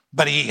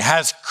 but he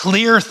has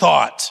clear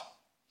thought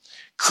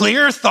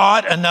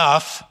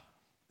enough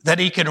that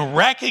he can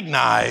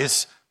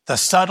recognize the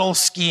subtle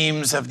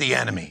schemes of the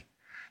enemy.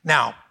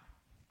 Now,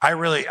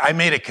 I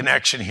made a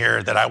connection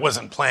here that I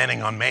wasn't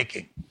planning on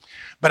making,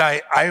 but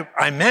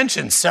I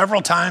mentioned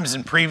several times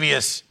in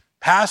previous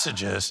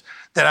passages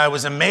that I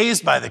was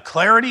amazed by the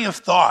clarity of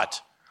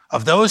thought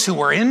of those who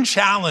were in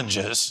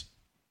challenges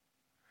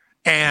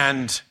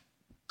and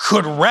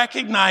could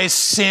recognize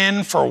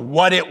sin for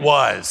what it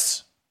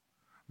was,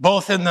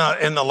 both in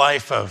the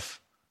life of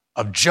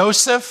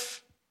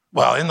Joseph,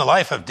 well, in the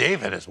life of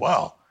David as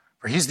well,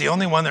 for he's the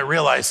only one that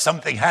realized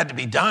something had to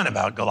be done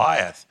about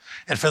Goliath.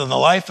 And for the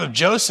life of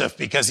Joseph,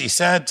 because he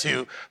said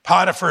to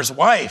Potiphar's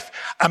wife,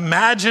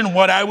 imagine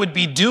what I would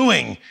be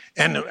doing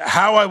and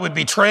how I would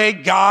betray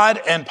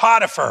God and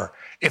Potiphar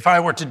if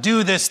I were to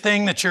do this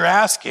thing that you're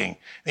asking.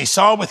 And he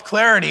saw with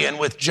clarity. And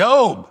with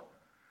Job,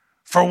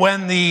 for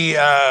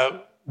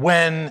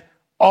when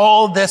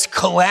all this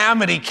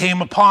calamity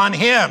came upon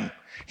him,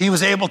 he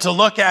was able to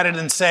look at it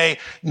and say,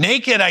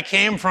 naked I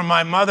came from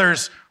my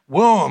mother's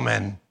womb.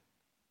 And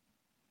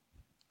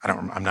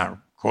I'm not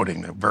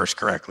quoting the verse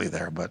correctly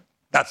there, but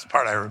that's the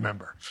part I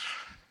remember.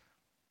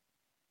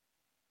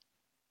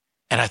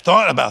 And I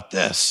thought about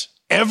this.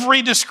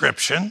 Every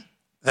description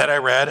that I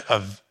read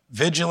of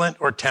vigilant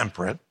or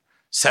temperate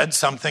said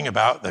something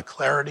about the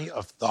clarity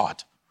of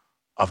thought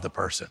of the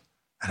person.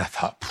 And I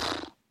thought,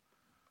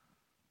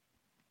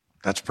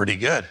 that's pretty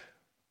good.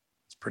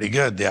 It's pretty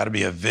good. They ought to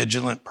be a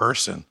vigilant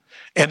person.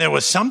 And there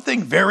was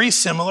something very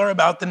similar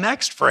about the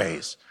next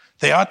phrase.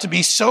 They ought to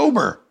be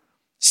sober,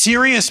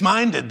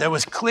 serious-minded. There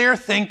was clear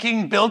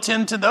thinking built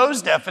into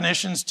those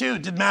definitions too.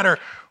 It didn't matter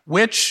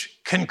which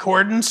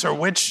concordance or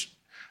which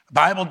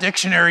Bible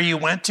dictionary you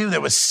went to,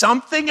 there was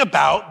something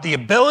about the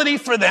ability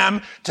for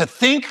them to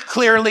think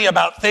clearly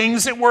about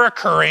things that were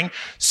occurring,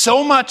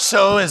 so much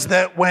so as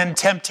that when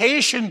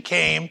temptation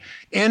came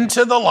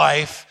into the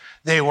life,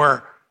 they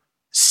were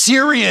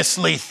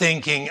seriously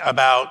thinking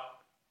about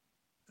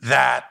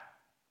that,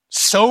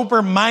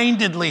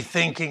 sober-mindedly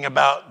thinking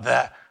about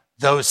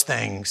those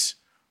things,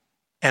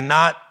 and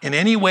not in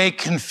any way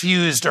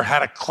confused or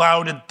had a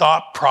clouded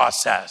thought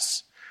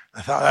process.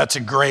 I thought that's a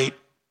great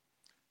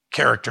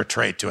character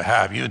trait to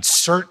have. You'd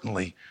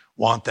certainly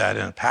want that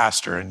in a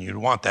pastor, and you'd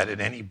want that in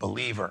any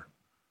believer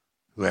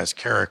who has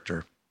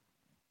character.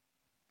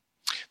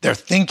 They're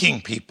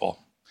thinking people.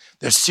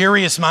 They're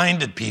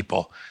serious-minded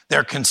people.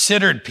 They're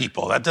considered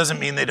people. That doesn't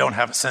mean they don't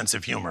have a sense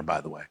of humor,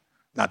 by the way.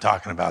 I'm not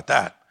talking about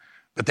that.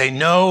 But they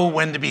know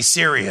when to be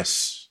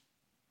serious.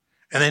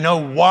 And they know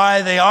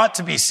why they ought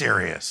to be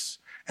serious.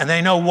 And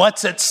they know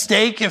what's at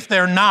stake if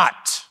they're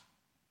not.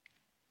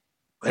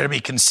 They're to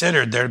be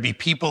considered. They're to be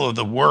people of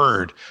the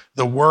Word.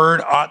 The Word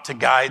ought to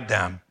guide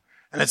them.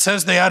 And it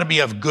says they ought to be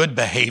of good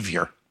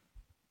behavior.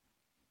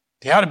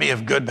 They ought to be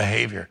of good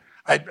behavior.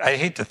 I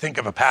hate to think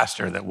of a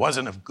pastor that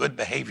wasn't of good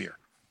behavior.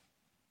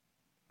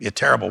 It'd be a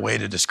terrible way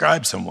to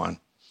describe someone.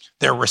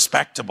 They're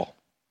respectable.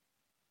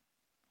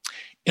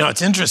 You know,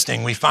 it's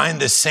interesting. We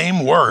find this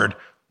same word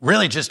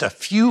really just a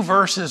few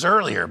verses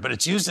earlier, but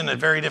it's used in a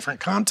very different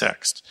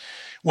context.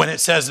 When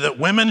it says that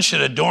women should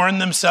adorn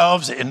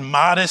themselves in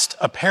modest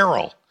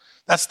apparel.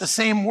 That's the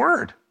same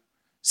word.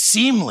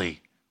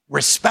 Seemly,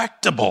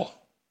 respectable.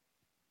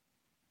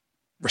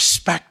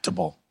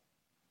 Respectable.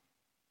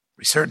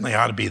 We certainly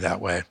ought to be that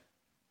way.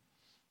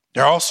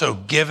 They're also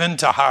given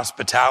to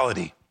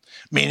hospitality,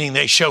 meaning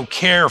they show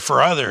care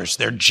for others.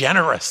 They're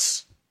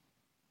generous.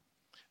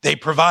 They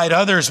provide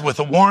others with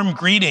a warm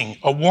greeting,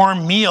 a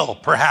warm meal,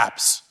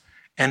 perhaps,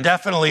 and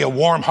definitely a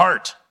warm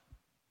heart.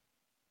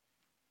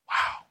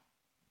 Wow.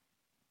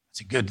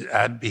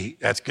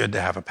 That's good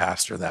to have a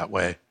pastor that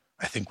way.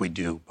 I think we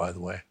do, by the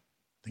way.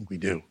 I think we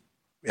do.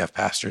 We have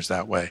pastors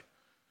that way.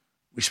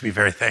 We should be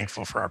very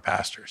thankful for our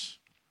pastors.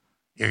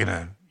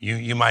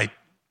 You might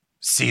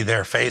see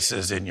their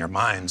faces in your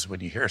minds when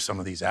you hear some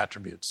of these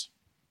attributes.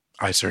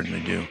 I certainly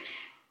do.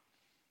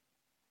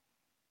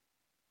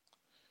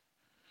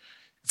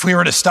 If we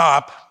were to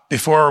stop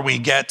before we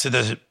get to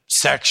the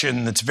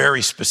section that's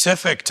very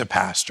specific to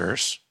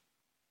pastors,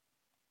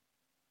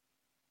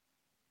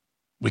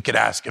 we could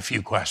ask a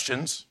few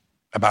questions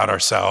about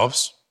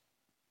ourselves.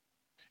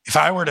 If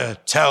I were to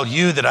tell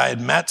you that I had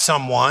met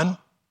someone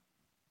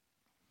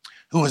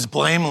who was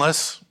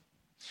blameless,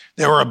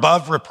 they were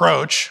above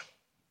reproach,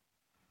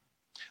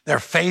 they're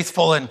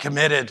faithful and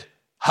committed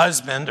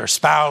husband or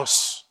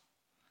spouse,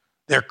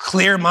 they're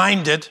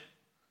clear-minded,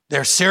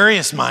 they're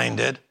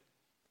serious-minded,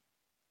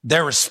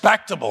 they're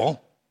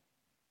respectable,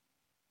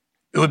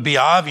 it would be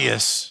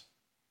obvious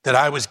that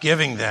I was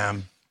giving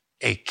them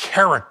a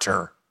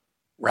character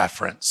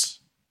reference,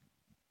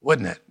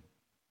 wouldn't it?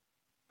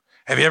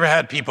 Have you ever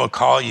had people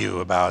call you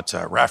about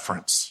a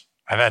reference?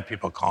 I've had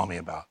people call me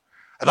about,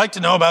 I'd like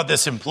to know about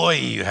this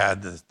employee you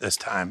had this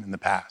time in the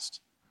past.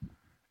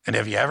 And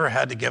have you ever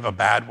had to give a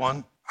bad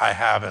one? I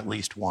have at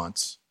least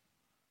once.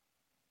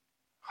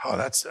 Oh,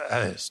 that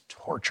is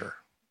torture.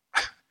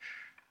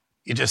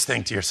 You just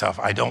think to yourself,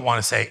 I don't want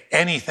to say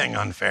anything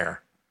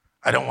unfair.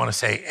 I don't want to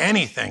say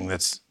anything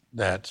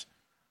that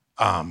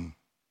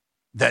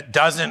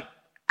doesn't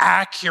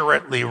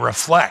accurately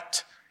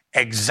reflect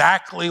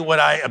exactly what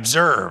I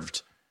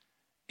observed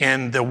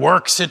in the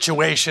work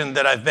situation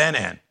that I've been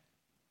in.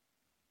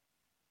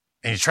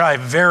 And you try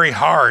very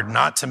hard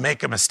not to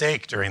make a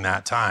mistake during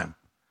that time.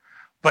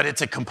 But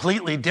it's a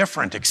completely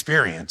different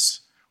experience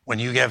when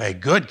you give a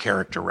good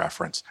character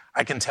reference.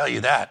 I can tell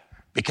you that,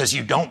 because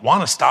you don't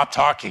want to stop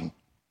talking.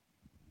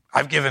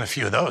 I've given a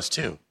few of those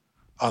too.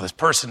 Oh, this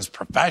person's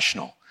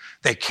professional.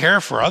 They care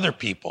for other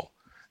people.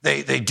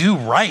 They do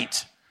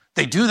right.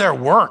 They do their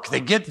work.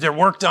 They get their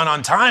work done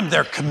on time.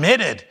 They're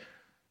committed.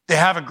 They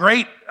have a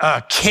great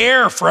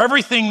care for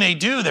everything they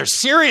do. They're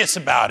serious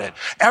about it.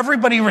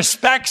 Everybody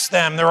respects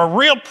them. They're a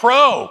real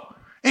pro.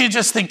 And you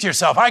just think to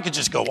yourself, I could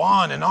just go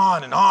on and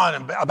on and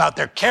on about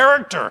their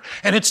character,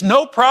 and it's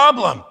no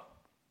problem.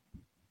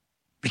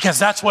 Because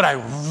that's what I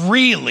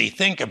really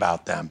think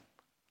about them.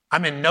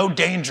 I'm in no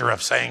danger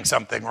of saying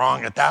something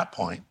wrong at that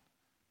point,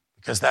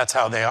 because that's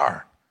how they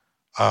are.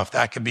 If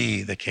that could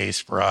be the case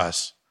for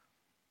us,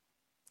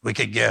 we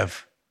could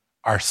give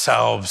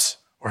ourselves,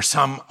 or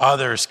some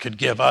others could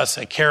give us,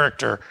 a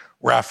character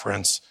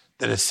reference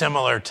that is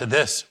similar to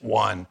this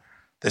one,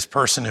 this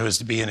person who is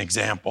to be an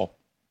example.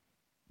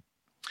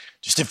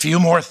 Just a few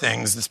more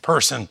things. This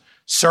person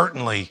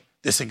certainly,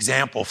 this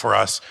example for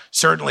us,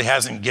 certainly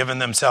hasn't given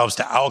themselves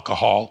to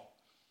alcohol,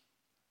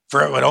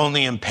 for it would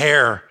only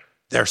impair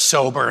their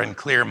sober and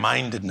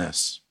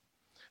clear-mindedness.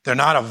 They're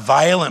not a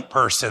violent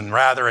person,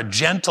 rather a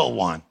gentle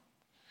one.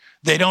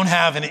 They don't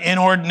have an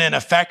inordinate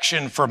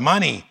affection for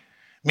money,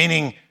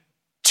 meaning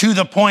to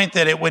the point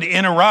that it would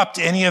interrupt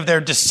any of their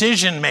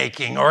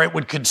decision-making or it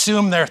would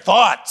consume their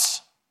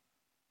thoughts.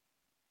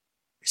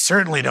 They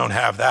certainly don't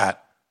have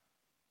that.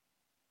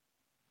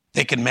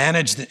 They can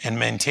manage and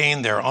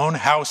maintain their own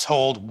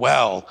household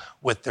well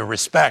with the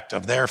respect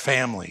of their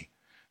family.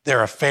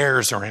 Their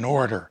affairs are in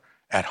order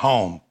at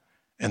home,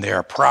 and they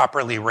are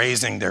properly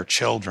raising their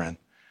children.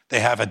 They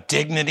have a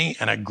dignity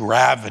and a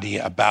gravity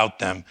about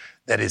them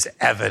that is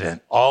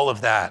evident. All of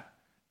that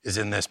is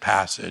in this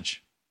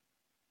passage.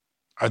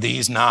 Are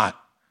these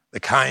not the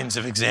kinds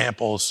of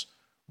examples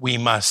we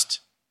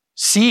must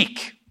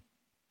seek,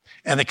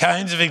 and the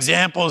kinds of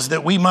examples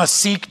that we must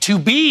seek to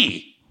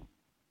be?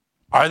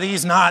 Are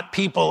these not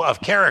people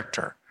of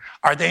character?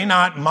 Are they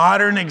not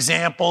modern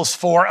examples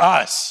for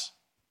us?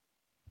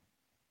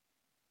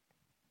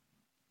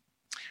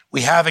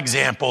 We have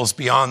examples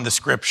beyond the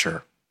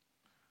Scripture.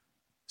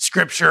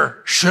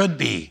 Scripture should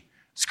be,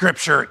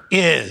 Scripture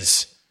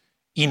is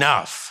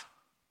enough.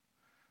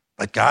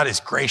 But God is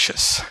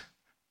gracious.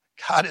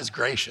 God is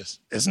gracious,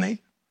 isn't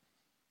he?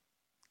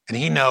 And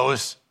he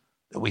knows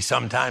that we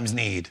sometimes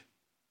need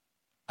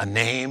a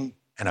name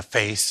and a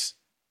face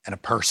and a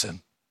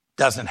person.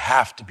 Doesn't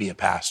have to be a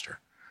pastor,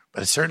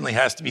 but it certainly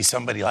has to be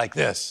somebody like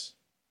this.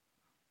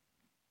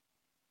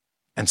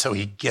 And so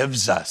he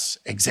gives us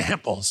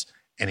examples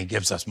and he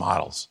gives us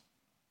models.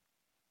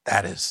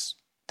 That is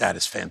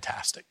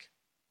fantastic.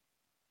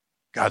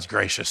 God's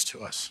gracious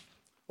to us.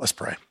 Let's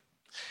pray.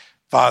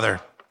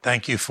 Father,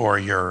 thank you for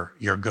your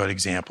good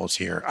examples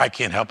here. I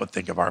can't help but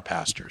think of our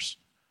pastors.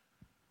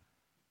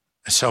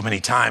 So many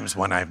times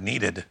when I've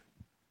needed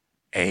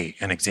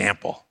an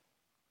example.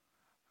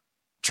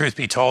 Truth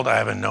be told, I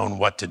haven't known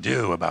what to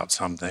do about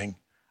something.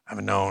 I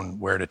haven't known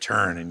where to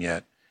turn, and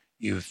yet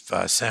you've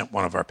sent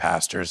one of our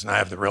pastors, and I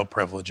have the real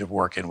privilege of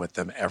working with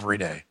them every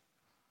day.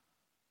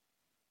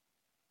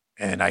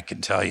 And I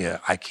can tell you,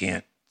 I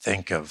can't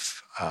think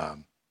of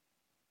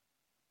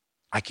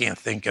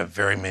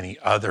very many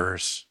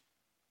others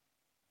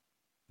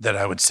that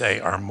I would say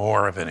are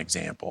more of an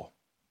example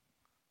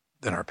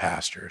than our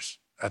pastors.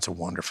 That's a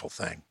wonderful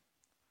thing.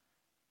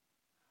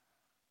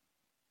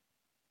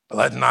 But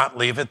let's not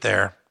leave it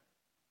there.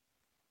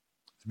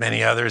 There's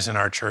many others in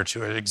our church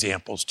who are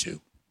examples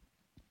too.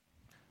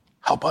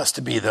 Help us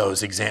to be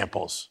those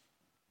examples.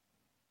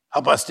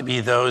 Help us to be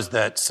those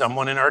that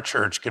someone in our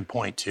church could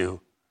point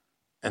to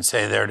and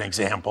say they're an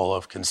example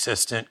of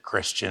consistent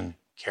Christian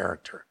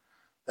character.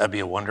 That'd be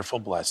a wonderful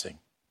blessing.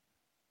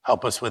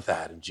 Help us with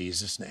that in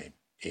Jesus' name.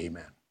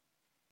 Amen.